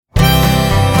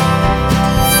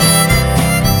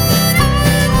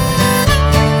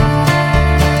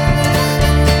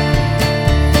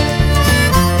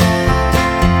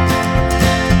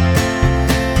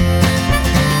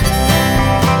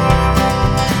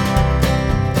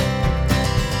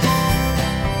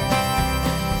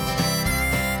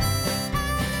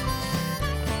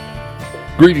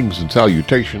Greetings and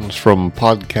salutations from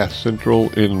Podcast Central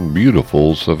in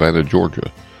beautiful Savannah,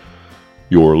 Georgia.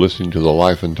 You're listening to the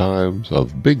life and times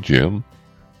of Big Jim,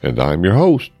 and I'm your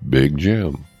host, Big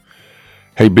Jim.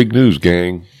 Hey, big news,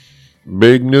 gang.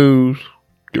 Big news.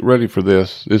 Get ready for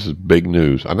this. This is big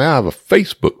news. I now have a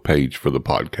Facebook page for the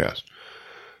podcast.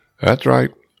 That's right,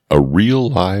 a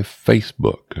real live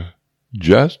Facebook,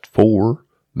 just for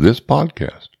this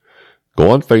podcast. Go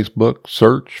on Facebook,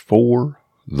 search for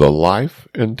The Life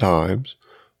and Times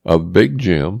of Big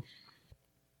Jim,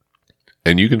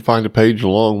 and you can find a page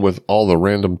along with all the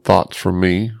random thoughts from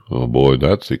me. Oh boy,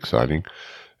 that's exciting.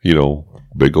 You know,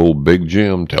 big old Big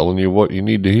Jim telling you what you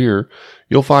need to hear.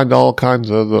 You'll find all of our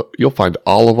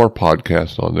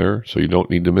podcasts on there, so you don't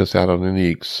need to miss out on any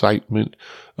excitement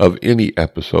of any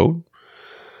episode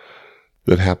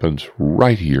that happens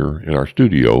right here in our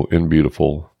studio in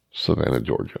beautiful Savannah,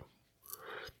 Georgia.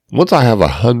 Once I have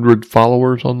 100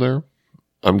 followers on there,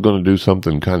 I'm going to do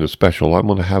something kind of special. I'm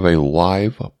going to have a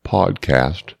live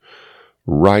podcast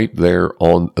right there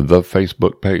on the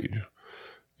Facebook page.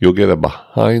 You'll get a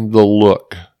behind the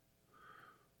look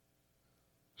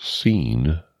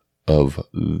scene of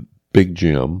Big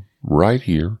Jim right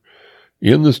here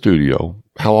in the studio,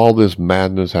 how all this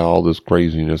madness, how all this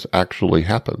craziness actually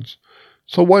happens.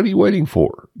 So what are you waiting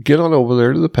for? Get on over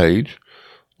there to the page,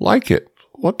 like it.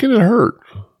 What can it hurt?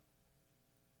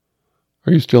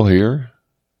 Are you still here?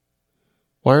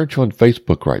 Why aren't you on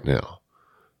Facebook right now?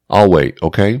 I'll wait,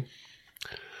 okay?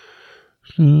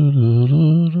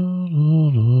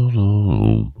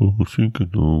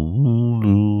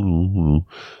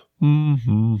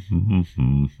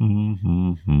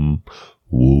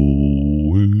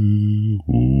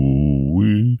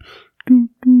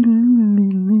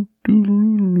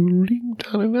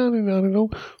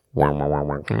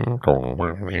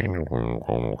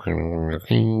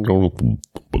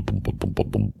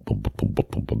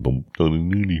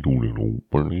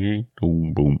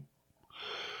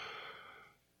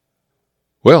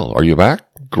 Well, are you back?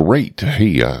 Great.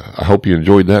 Hey, I hope you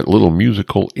enjoyed that little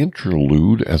musical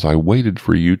interlude as I waited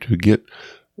for you to get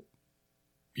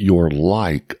your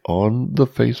like on the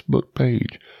Facebook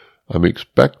page. I'm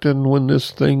expecting when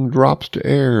this thing drops to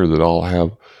air that I'll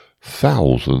have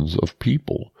thousands of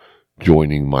people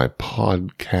joining my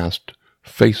podcast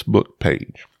Facebook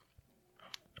page.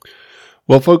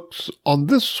 Well, folks, on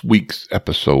this week's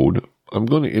episode, I'm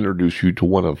going to introduce you to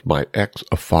one of my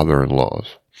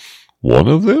ex-father-in-laws. One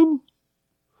of them?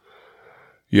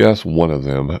 Yes, one of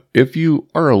them. If you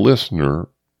are a listener,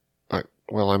 I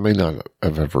may not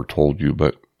have ever told you,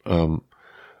 but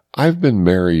I've been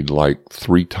married like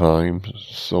 3 times,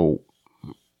 so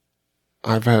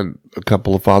I've had a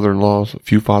couple of father-in-laws, a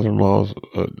few father-in-laws.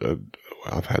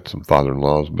 I've had some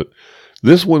father-in-laws, but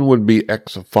this one would be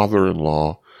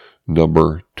ex-father-in-law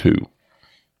number 2.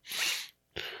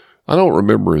 I don't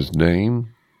remember his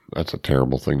name. That's a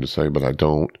terrible thing to say, but I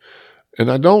don't. And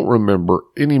I don't remember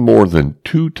any more than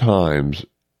 2 times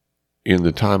in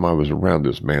the time I was around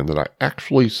this man that I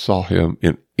actually saw him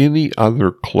in any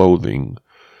other clothing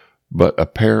but a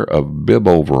pair of bib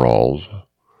overalls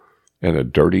and a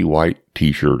dirty white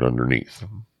t-shirt underneath.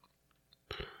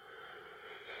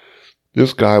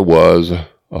 This guy was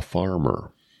a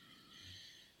farmer.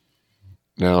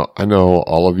 Now, I know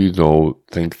all of you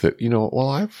think that,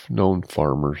 I've known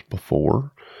farmers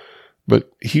before,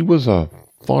 but he was a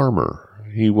farmer.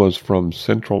 He was from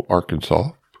central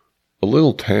Arkansas, a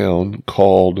little town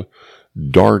called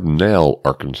Dardanelle,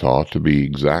 Arkansas, to be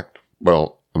exact.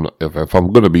 Well, if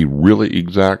I'm going to be really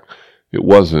exact, it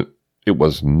was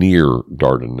near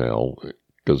Dardanelle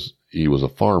because he was a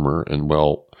farmer, and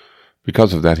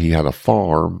because of that, he had a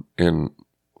farm, and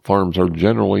farms are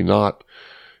generally not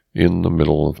in the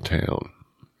middle of town.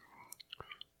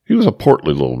 He was a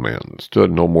portly little man, stood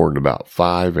no more than about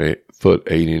 5 foot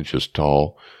 8 inches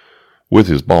tall, with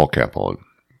his ball cap on.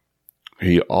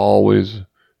 He always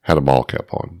had a ball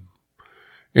cap on,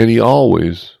 and he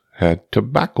always had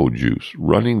tobacco juice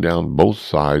running down both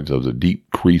sides of the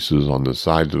deep creases on the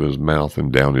sides of his mouth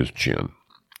and down his chin.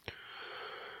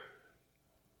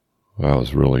 That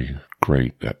was really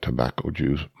great, that tobacco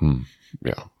juice.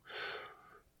 Yeah.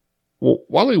 Well,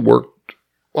 while he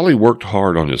worked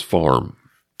hard on his farm,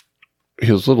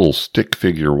 his little stick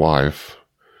figure wife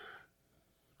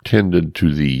tended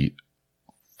to the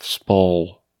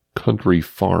small country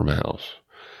farmhouse.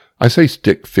 I say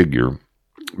stick figure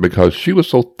because she was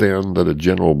so thin that a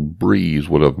gentle breeze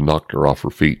would have knocked her off her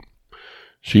feet.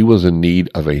 She was in need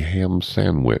of a ham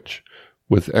sandwich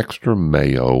with extra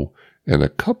mayo and a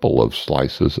couple of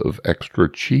slices of extra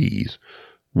cheese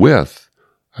with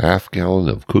a half gallon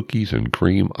of cookies and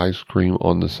cream ice cream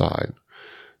on the side.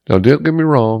 Now, don't get me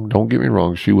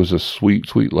wrong. She was a sweet,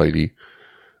 sweet lady,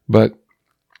 but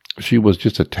she was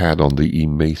just a tad on the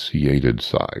emaciated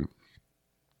side.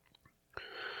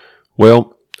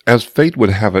 Well, as fate would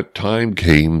have it, time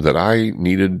came that I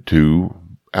needed to,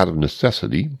 out of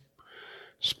necessity,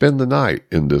 spend the night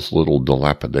in this little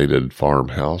dilapidated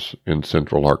farmhouse in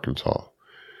central Arkansas.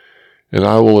 And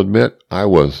I will admit I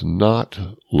was not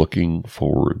looking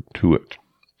forward to it.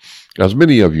 As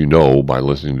many of you know by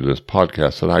listening to this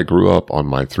podcast, that I grew up on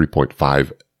my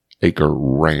 3.5-acre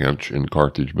ranch in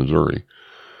Carthage, Missouri.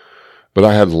 But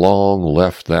I had long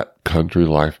left that country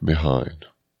life behind.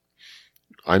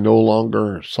 I no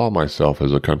longer saw myself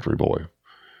as a country boy.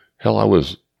 Hell, I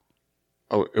was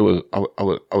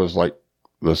like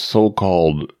the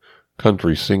so-called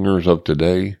country singers of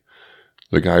today.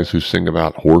 The guys who sing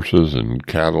about horses and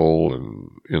cattle and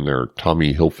in their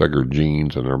Tommy Hilfiger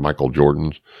jeans and their Michael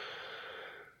Jordans.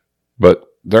 But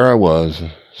there I was,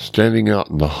 standing out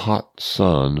in the hot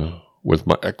sun with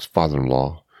my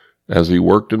ex-father-in-law as he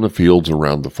worked in the fields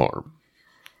around the farm.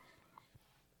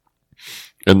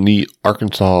 And the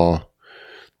Arkansas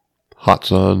hot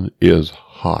sun is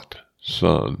hot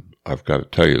sun. I've got to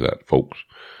tell you that, folks.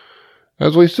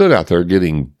 As we stood out there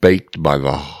getting baked by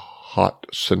the hot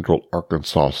central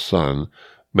Arkansas sun,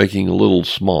 making a little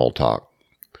small talk,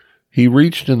 he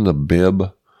reached in the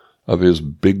bib of his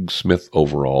Big Smith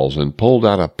overalls and pulled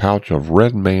out a pouch of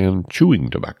Red Man chewing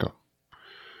tobacco.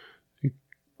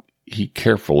 He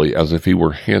carefully, as if he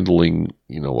were handling,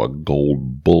 a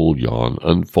gold bullion,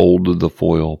 unfolded the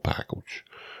foil package,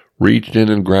 reached in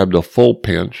and grabbed a full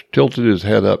pinch, tilted his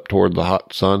head up toward the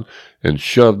hot sun, and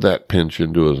shoved that pinch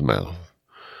into his mouth.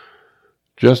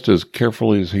 Just as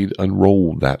carefully as he'd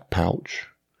unrolled that pouch,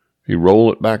 he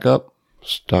rolled it back up,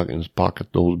 stuck in his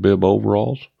pocket those bib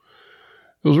overalls.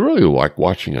 It was really like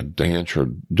watching a dancer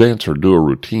do a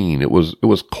routine. It was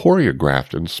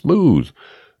choreographed and smooth,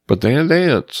 but the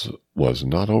dance was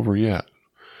not over yet.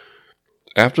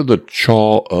 After the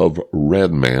chaw of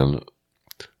Red Man,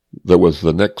 there was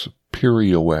the next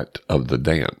pirouette of the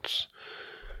dance.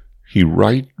 He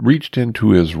reached into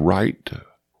his right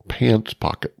pants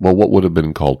pocket. Well, what would have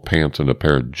been called pants in a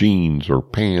pair of jeans or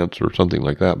pants or something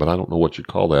like that, but I don't know what you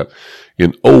call that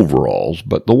in overalls.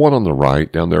 But the one on the right,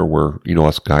 down there where,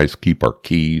 us guys keep our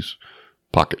keys,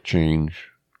 pocket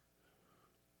change,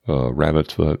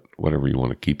 rabbit's foot, whatever you want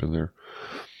to keep in there.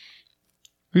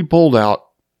 He pulled out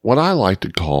what I like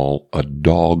to call a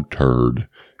dog turd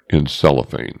in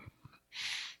cellophane.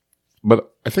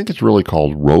 But I think it's really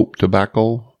called rope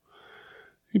tobacco.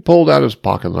 He pulled out his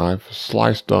pocket knife,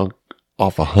 sliced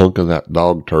off a hunk of that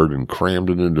dog turd and crammed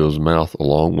it into his mouth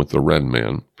along with the Red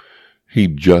Man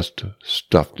he'd just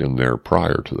stuffed in there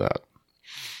prior to that.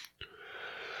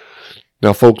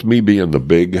 Now, folks, me being the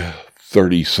big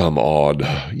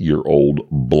 30-some-odd-year-old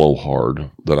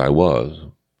blowhard that I was,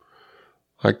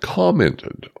 I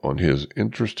commented on his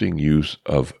interesting use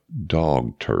of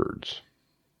dog turds.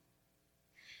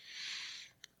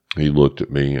 He looked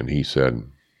at me and he said,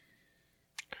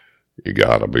 "You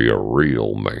gotta be a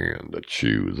real man to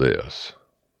chew this."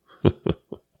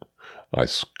 I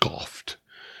scoffed.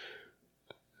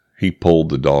 He pulled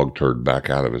the dog turd back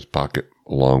out of his pocket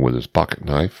along with his pocket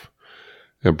knife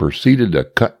and proceeded to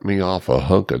cut me off a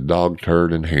hunk of dog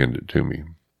turd and hand it to me.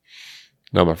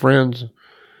 Now, my friends,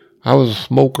 I was a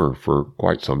smoker for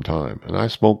quite some time, and I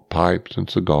smoked pipes and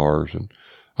cigars, and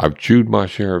I've chewed my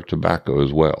share of tobacco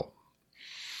as well.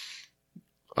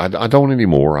 I don't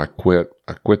anymore. I quit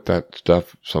that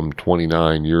stuff some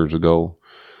 29 years ago.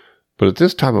 But at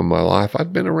this time of my life,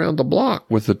 I'd been around the block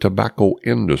with the tobacco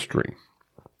industry.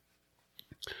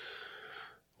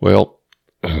 Well,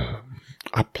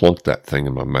 I plunked that thing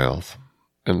in my mouth.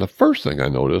 And the first thing I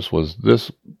noticed was this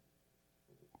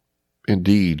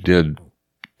indeed did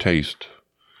taste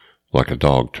like a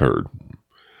dog turd.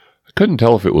 I couldn't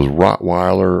tell if it was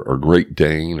Rottweiler or Great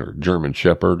Dane or German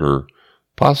Shepherd or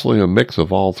possibly a mix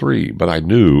of all three, but I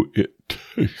knew it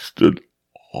tasted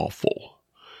awful.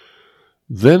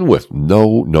 Then, with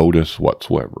no notice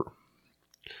whatsoever,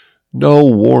 no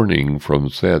warning from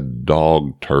said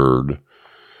dog turd,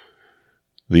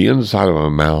 the inside of my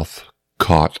mouth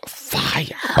caught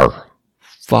fire.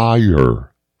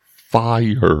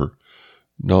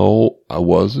 No, I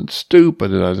wasn't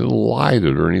stupid and I didn't light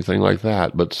it or anything like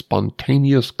that, but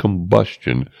spontaneous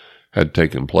combustion had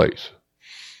taken place.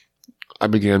 I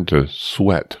began to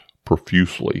sweat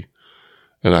profusely,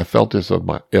 and I felt as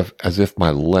if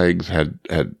my legs had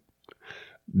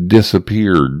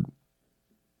disappeared.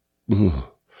 Ugh.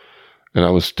 And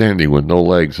I was standing with no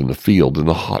legs in the field in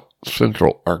the hot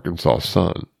central Arkansas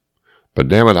sun. But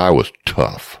damn it, I was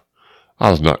tough. I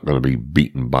was not going to be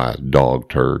beaten by a dog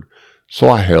turd, so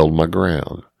I held my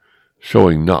ground,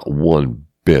 showing not one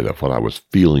bit of what I was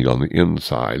feeling on the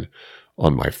inside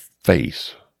on my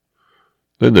face.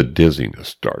 Then the dizziness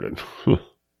started.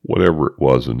 Whatever it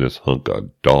was in this hunk of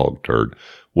dog turd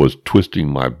was twisting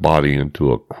my body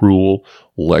into a cruel,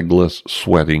 legless,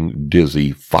 sweating,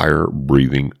 dizzy,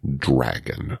 fire-breathing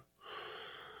dragon.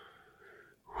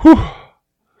 Whew!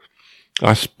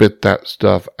 I spit that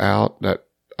stuff out, that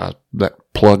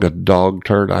plug of dog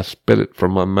turd. I spit it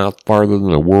from my mouth farther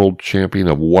than a world champion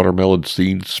of watermelon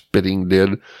seed spitting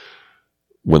did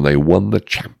when they won the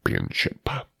championship,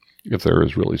 if there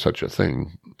is really such a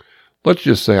thing. Let's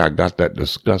just say I got that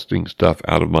disgusting stuff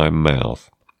out of my mouth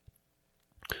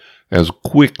as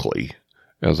quickly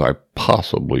as I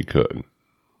possibly could.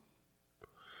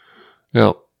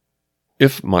 Now,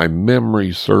 if my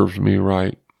memory serves me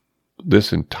right,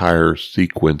 this entire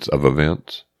sequence of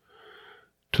events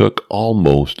took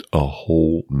almost a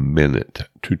whole minute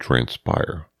to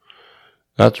transpire.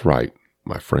 That's right,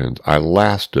 my friends. I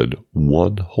lasted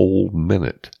 1 whole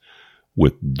minute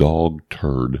with dog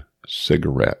turd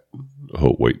cigarette.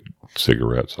 Oh, wait,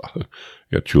 cigarettes.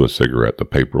 Yeah, chew a cigarette. The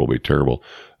paper will be terrible.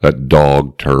 That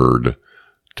dog turd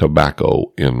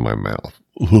tobacco in my mouth.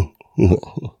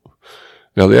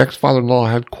 Now, the ex-father-in-law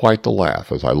had quite the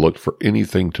laugh as I looked for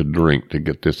anything to drink to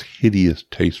get this hideous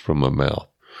taste from my mouth.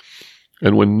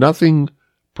 And when nothing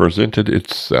presented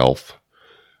itself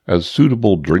as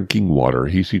suitable drinking water,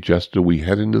 he suggested we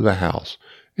head into the house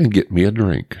and get me a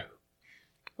drink.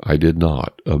 I did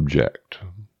not object.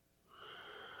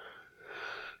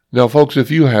 Now, folks, if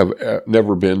you have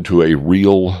never been to a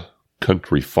real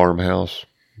country farmhouse,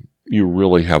 you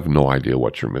really have no idea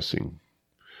what you're missing.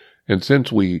 And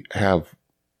since we have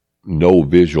no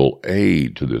visual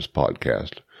aid to this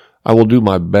podcast, I will do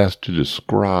my best to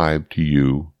describe to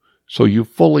you so you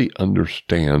fully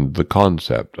understand the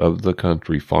concept of the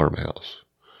country farmhouse.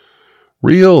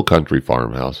 Real country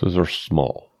farmhouses are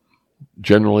small,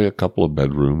 generally a couple of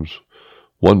bedrooms,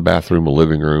 1 bathroom, a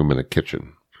living room, and a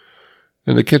kitchen.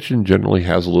 And the kitchen generally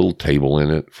has a little table in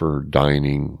it for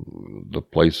dining. The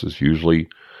place is usually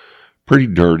pretty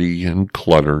dirty and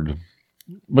cluttered,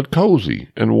 but cozy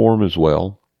and warm as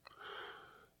well.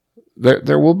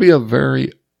 There will be a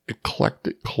very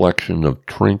eclectic collection of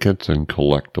trinkets and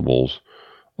collectibles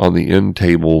on the end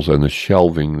tables and the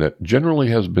shelving that generally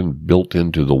has been built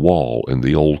into the wall in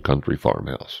the old country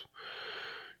farmhouse.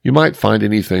 You might find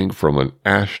anything from an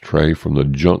ashtray from the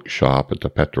junk shop at the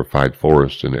Petrified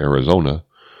Forest in Arizona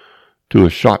to a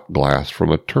shot glass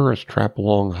from a tourist trap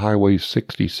along Highway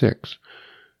 66,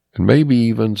 and maybe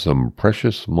even some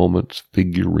Precious Moments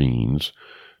figurines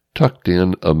tucked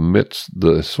in amidst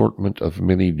the assortment of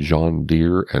many John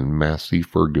Deere and Massey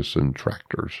Ferguson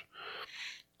tractors.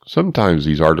 Sometimes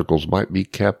these articles might be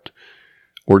kept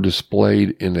or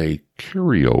displayed in a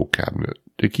curio cabinet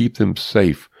to keep them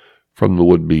safe from the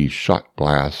would-be shot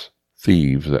glass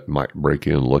thieves that might break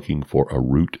in looking for a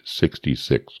Route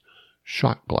 66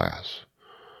 shot glass.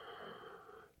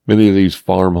 Many of these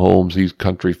farm homes, these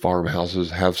country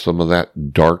farmhouses, have some of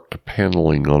that dark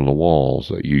paneling on the walls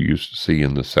that you used to see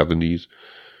in the 70s,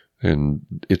 and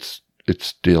it's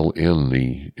still in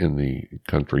the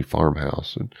country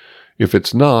farmhouse. And if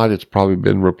it's not, it's probably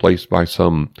been replaced by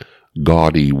some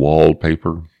gaudy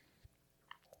wallpaper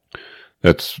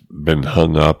that's been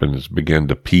hung up and has begun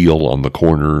to peel on the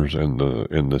corners and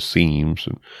the seams,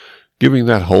 and giving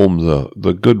that home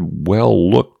the good,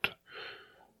 well-looked,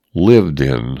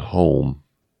 lived-in home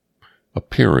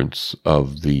appearance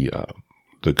of the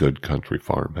good country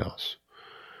farmhouse.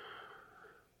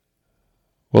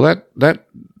 Well,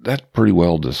 that pretty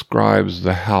well describes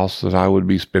the house that I would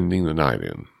be spending the night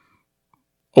in.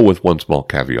 Oh, with one small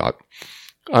caveat.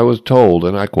 I was told,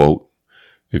 and I quote,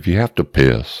 "If you have to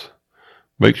piss,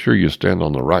 make sure you stand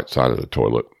on the right side of the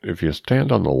toilet. If you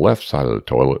stand on the left side of the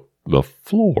toilet, the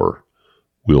floor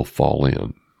will fall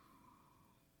in."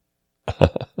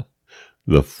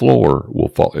 The floor will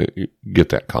fall. Get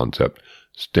that concept.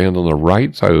 Stand on the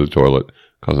right side of the toilet,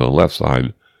 because on the left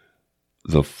side,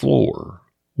 the floor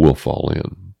will fall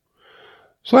in.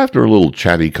 So after a little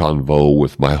chatty convo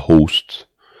with my hosts,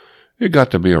 it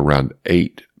got to be around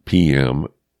 8 p.m.,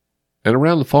 and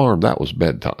around the farm, that was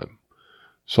bedtime.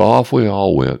 So off we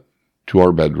all went to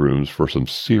our bedrooms for some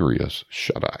serious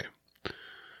shut-eye.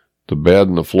 The bed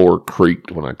and the floor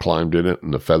creaked when I climbed in it,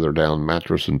 and the feather-down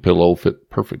mattress and pillow fit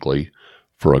perfectly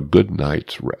for a good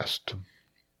night's rest.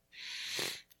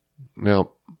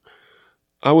 Now,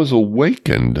 I was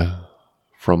awakened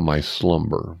from my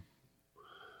slumber,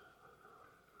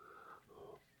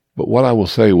 but what I will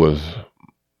say was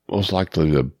most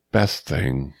likely the best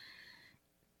thing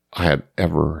I had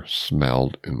ever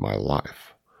smelled in my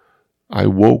life. I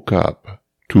woke up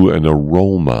to an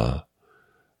aroma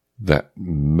that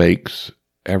makes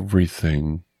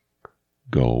everything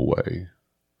go away.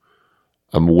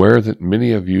 I'm aware that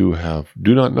many of you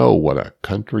do not know what a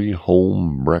country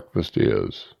home breakfast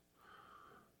is.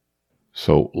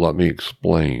 So let me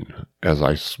explain. As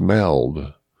I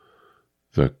smelled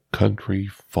the country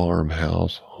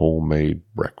farmhouse homemade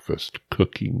breakfast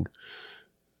cooking,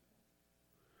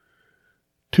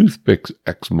 Toothpick's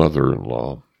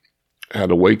ex-mother-in-law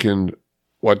had awakened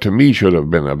what to me should have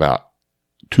been about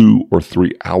 2 or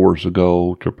 3 hours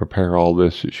ago to prepare all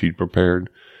this that she'd prepared,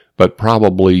 but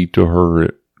probably to her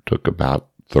it took about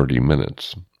 30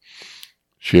 minutes.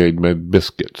 She had made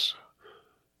biscuits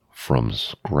from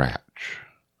scratch.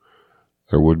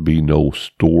 There would be no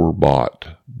store-bought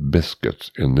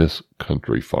biscuits in this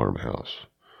country farmhouse.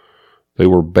 They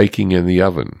were baking in the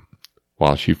oven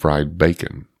while she fried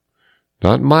bacon.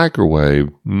 Not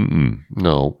microwave,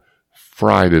 no,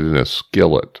 fried it in a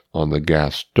skillet on the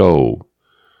gas stove.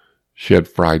 She had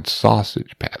fried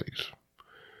sausage patties.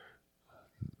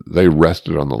 They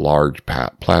rested on the large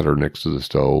platter next to the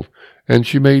stove, and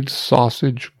she made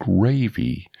sausage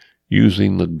gravy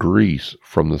using the grease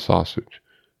from the sausage.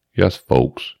 Yes,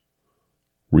 folks,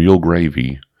 real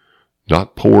gravy,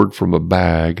 not poured from a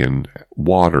bag and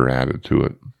water added to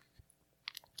it.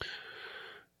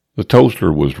 The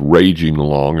toaster was raging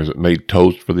along as it made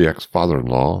toast for the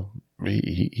ex-father-in-law.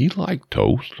 He liked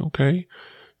toast, okay?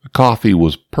 The coffee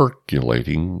was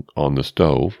percolating on the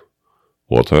stove.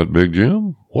 What's that, Big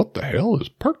Jim? What the hell is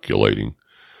percolating?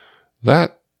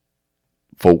 That,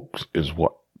 folks, is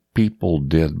what people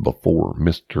did before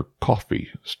Mr. Coffee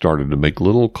started to make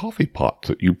little coffee pots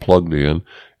that you plugged in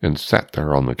and sat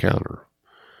there on the counter.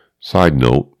 Side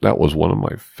note, that was one of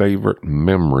my favorite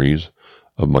memories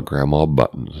of my grandma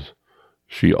Buttons.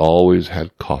 She always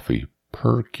had coffee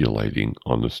percolating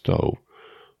on the stove.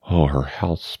 Oh, her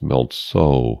house smelled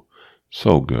so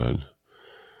good.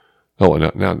 Oh,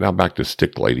 and now back to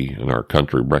Stick Lady and our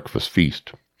country breakfast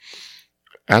feast.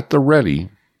 At the ready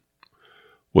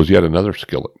was yet another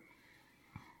skillet.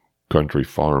 Country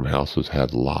farmhouses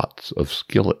had lots of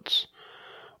skillets.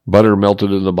 Butter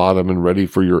melted in the bottom and ready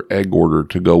for your egg order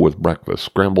to go with breakfast.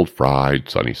 Scrambled, fried,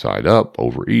 sunny side up,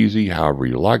 over easy, however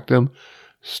you liked them.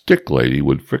 Stick Lady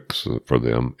would fix it for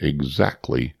them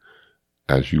exactly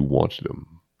as you wanted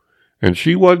them. And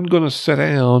she wasn't going to sit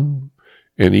down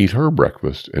and eat her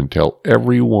breakfast until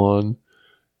everyone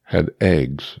had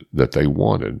eggs that they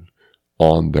wanted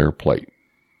on their plate.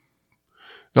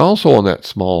 Now, also on that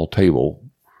small table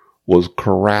was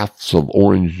carafes of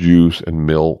orange juice and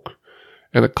milk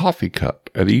and a coffee cup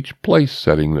at each place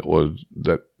setting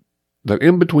that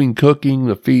in between cooking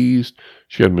the feast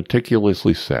she had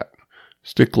meticulously set.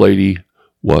 Stick Lady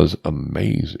was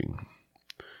amazing.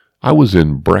 I was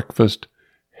in breakfast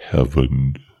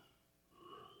heaven.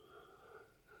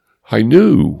 I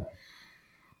knew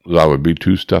that I would be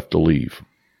too stuffed to leave,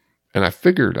 and I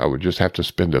figured I would just have to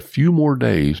spend a few more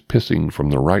days pissing from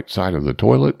the right side of the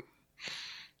toilet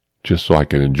just so I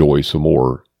could enjoy some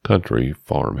more country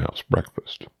farmhouse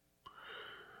breakfast.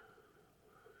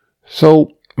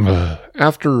 So,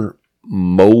 after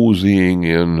moseying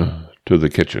in to the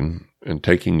kitchen and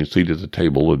taking a seat at the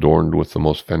table adorned with the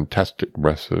most fantastic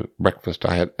breakfast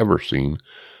I had ever seen,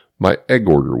 my egg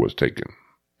order was taken,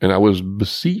 and I was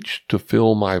beseeched to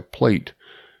fill my plate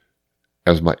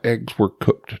as my eggs were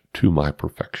cooked to my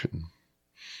perfection.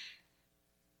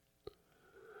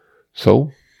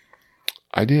 So,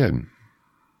 I did.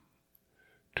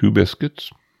 2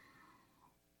 biscuits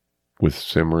with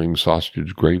simmering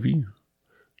sausage gravy,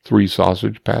 3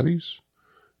 sausage patties,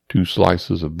 2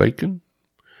 slices of bacon.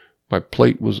 My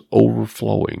plate was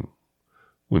overflowing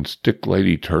when Stick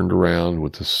Lady turned around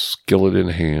with the skillet in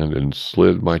hand and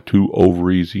slid my 2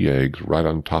 over-easy eggs right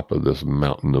on top of this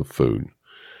mountain of food.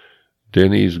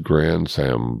 Denny's Grand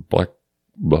Slam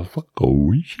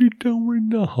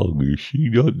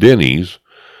Denny's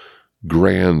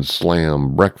Grand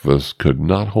Slam breakfast could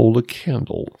not hold a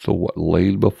candle to what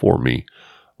laid before me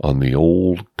on the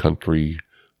old country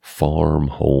farm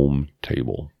home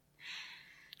table.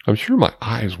 I'm sure my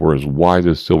eyes were as wide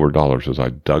as silver dollars as I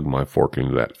dug my fork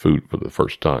into that food for the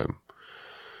first time.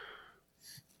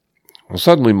 Well,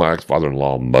 suddenly my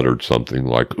ex-father-in-law muttered something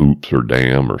like oops or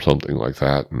damn or something like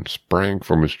that and sprang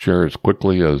from his chair as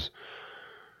quickly as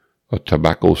a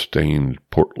tobacco-stained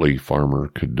portly farmer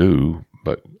could do,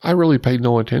 but I really paid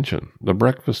no attention. The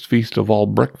breakfast feast of all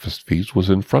breakfast feasts was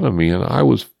in front of me, and I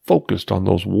was focused on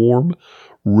those warm,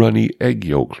 runny egg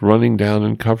yolks running down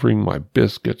and covering my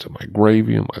biscuits and my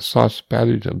gravy and my sausage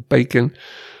patties and bacon.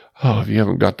 Oh, if you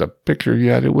haven't got the picture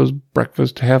yet, it was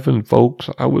breakfast heaven, folks.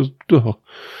 There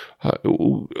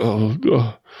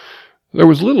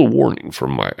was little warning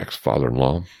from my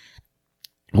ex-father-in-law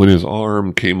when his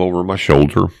arm came over my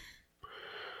shoulder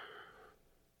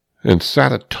and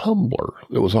sat a tumbler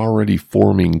that was already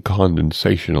forming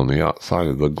condensation on the outside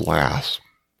of the glass.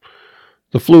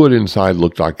 The fluid inside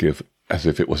looked as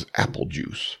if it was apple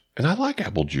juice, and I like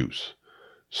apple juice.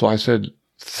 So I said,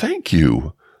 "Thank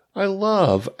you. I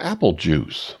love apple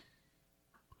juice."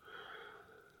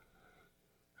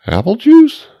 "Apple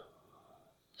juice?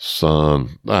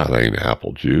 Son, that ain't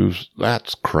apple juice.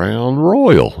 That's Crown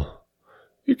Royal.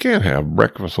 You can't have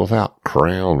breakfast without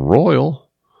Crown Royal."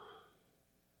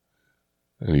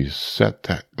 And he set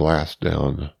that glass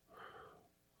down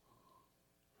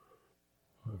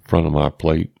in front of my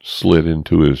plate, slid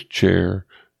into his chair,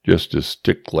 just as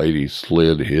Stick Lady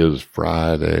slid his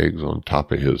fried eggs on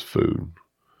top of his food.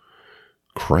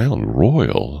 Crown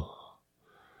Royal?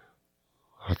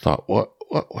 I thought, what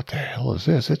the hell is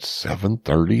this? It's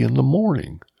 7:30 in the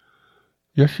morning.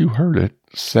 Yes, you heard it.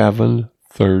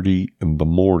 7:30 in the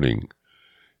morning.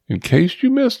 In case you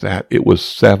missed that, it was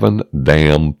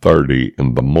 7:30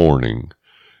 in the morning.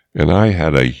 And I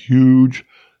had a huge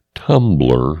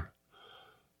tumbler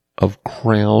of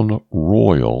Crown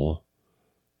Royal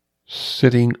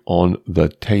sitting on the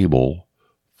table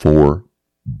for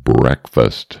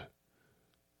breakfast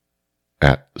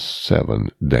at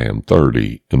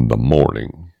 7:30 in the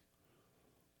morning.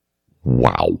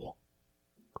 Wow.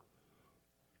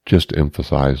 Just to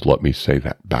emphasize, let me say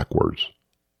that backwards.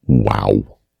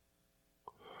 Wow.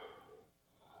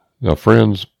 Now,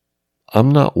 friends,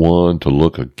 I'm not one to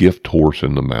look a gift horse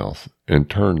in the mouth and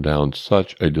turn down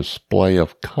such a display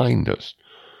of kindness.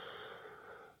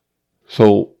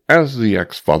 So, as the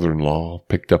ex-father-in-law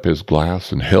picked up his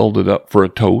glass and held it up for a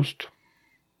toast,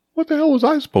 what the hell was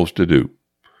I supposed to do?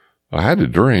 I had to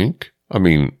drink. I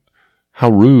mean,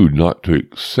 how rude not to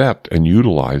accept and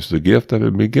utilize the gift that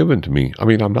had been given to me. I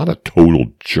mean, I'm not a total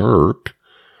jerk.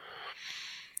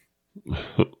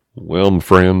 Well,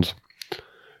 friends,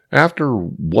 after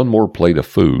one more plate of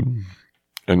food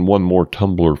and one more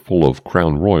tumbler full of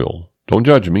Crown Royal, don't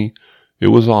judge me, it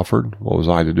was offered. What was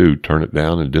I to do? Turn it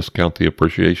down and discount the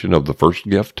appreciation of the first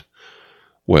gift?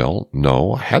 Well,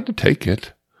 no, I had to take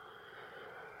it.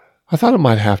 I thought I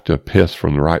might have to piss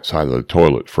from the right side of the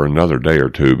toilet for another day or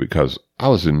two because I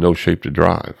was in no shape to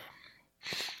drive.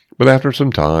 But after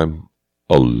some time,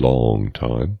 a long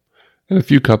time, and a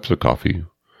few cups of coffee,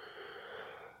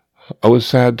 I was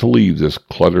sad to leave this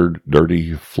cluttered,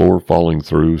 dirty,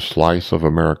 floor-falling-through slice of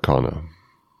Americana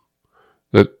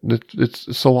that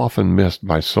it's so often missed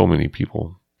by so many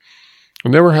people. I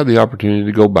never had the opportunity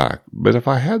to go back, but if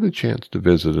I had the chance to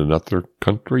visit another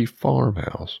country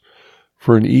farmhouse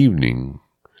for an evening,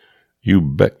 you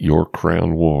bet your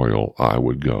Crown Royal I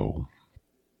would go.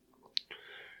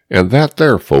 And that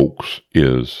there, folks,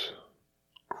 is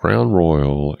Crown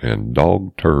Royal and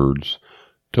Dog Turd's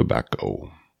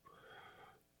tobacco.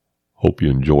 Hope you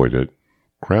enjoyed it.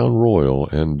 Crown Royal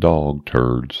and Dog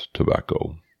Turd's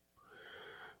tobacco.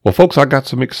 Well, folks, I got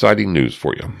some exciting news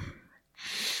for you.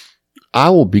 I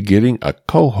will be getting a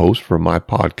co-host for my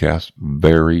podcast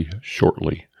very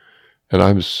shortly. And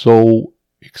I'm so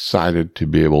excited to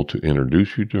be able to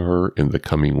introduce you to her in the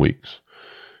coming weeks.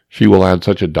 She will add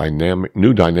such a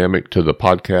new dynamic to the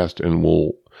podcast, and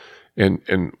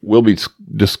we'll be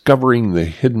discovering the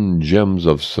hidden gems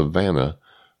of Savannah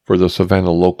for the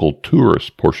Savannah local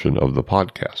tourist portion of the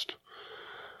podcast.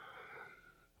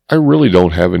 I really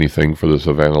don't have anything for the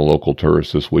Savannah local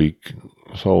tourists this week,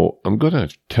 so I'm going to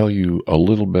tell you a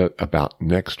little bit about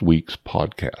next week's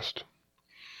podcast.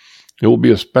 It will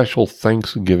be a special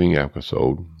Thanksgiving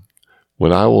episode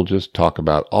when I will just talk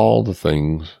about all the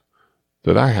things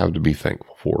that I have to be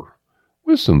thankful for,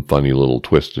 with some funny little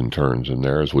twists and turns in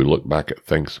there as we look back at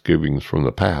Thanksgivings from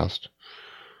the past.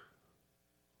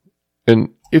 And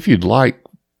if you'd like,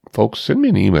 folks, send me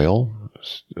an email.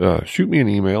 Shoot me an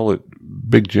email at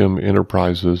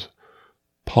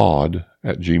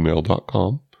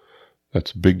bigjimenterprisespod@gmail.com.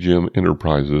 That's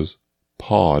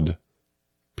bigjimenterprisespod,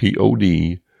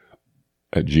 P-O-D,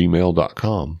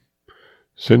 @gmail.com.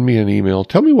 Send me an email.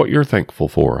 Tell me what you're thankful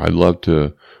for. I'd love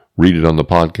to read it on the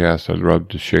podcast. I'd love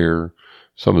to share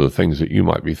some of the things that you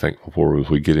might be thankful for as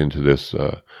we get into this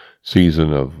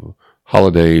season of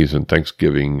holidays and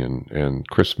Thanksgiving and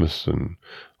Christmas and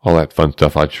all that fun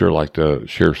stuff. I'd sure like to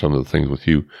share some of the things with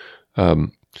you.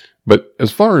 But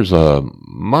as far as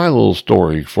my little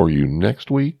story for you next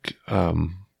week,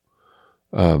 don't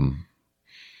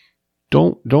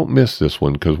miss this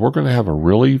one, because we're going to have a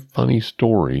really funny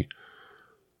story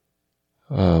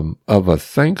of a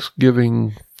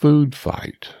Thanksgiving food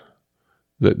fight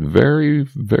that very,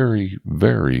 very,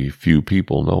 very few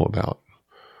people know about.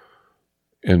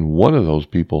 And one of those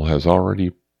people has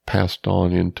already passed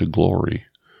on into glory.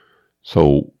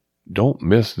 So don't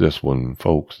miss this one,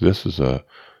 folks. This is a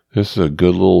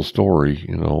good little story,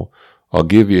 you know. I'll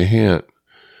give you a hint.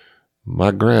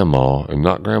 My grandma, and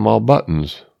not Grandma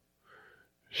Buttons,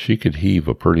 she could heave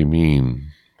a pretty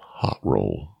mean hot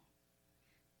roll.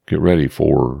 Get ready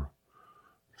for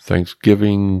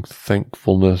Thanksgiving,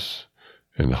 thankfulness,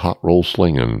 and hot roll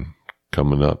slinging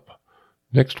coming up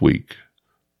next week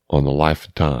on the Life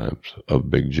and Times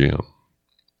of Big Jim.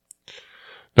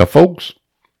 Now, folks,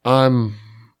 I'm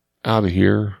out of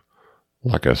here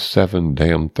like a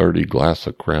 7:30 glass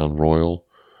of Crown Royal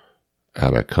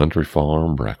at a country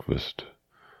farm breakfast.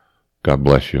 God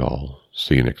bless y'all.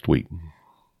 See you next week.